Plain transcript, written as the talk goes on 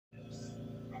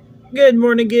Good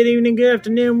morning, good evening, good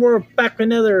afternoon. We're back with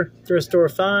another thrift store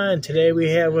find. Today we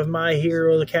have with My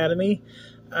Hero Academy.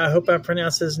 I hope I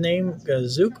pronounced his name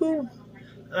Izuku.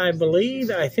 I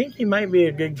believe. I think he might be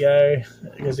a good guy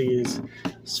because he's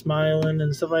smiling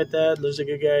and stuff like that. Those are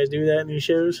good guys do that in these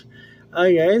shows.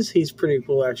 Guys, he's a pretty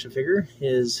cool action figure.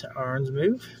 His arms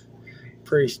move.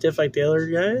 Pretty stiff like the other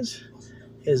guys.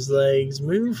 His legs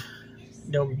move.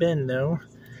 Don't bend though.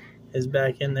 His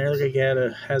back in there. Look like he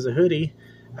has a hoodie.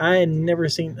 I had never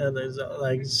seen those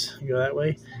legs go that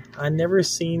way. I never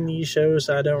seen these shows,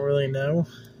 so I don't really know.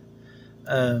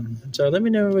 So let me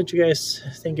know what you guys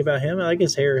think about him. I like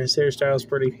his hair. His hairstyle is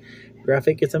pretty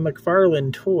graphic. It's a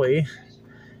McFarlane toy.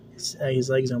 His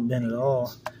legs don't bend at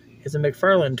all. It's a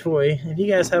McFarlane toy. If you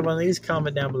guys have one of these,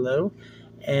 comment down below.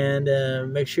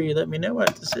 And make sure you let me know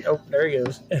what this is. Oh, there he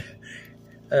goes.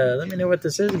 Let me know what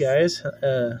this is, guys.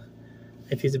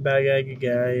 If he's a bad guy, good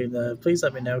guy, please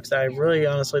let me know, because I really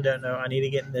honestly don't know. I need to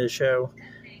get into the show.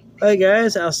 Alright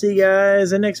guys, I'll see you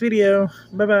guys in the next video.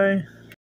 Bye-bye.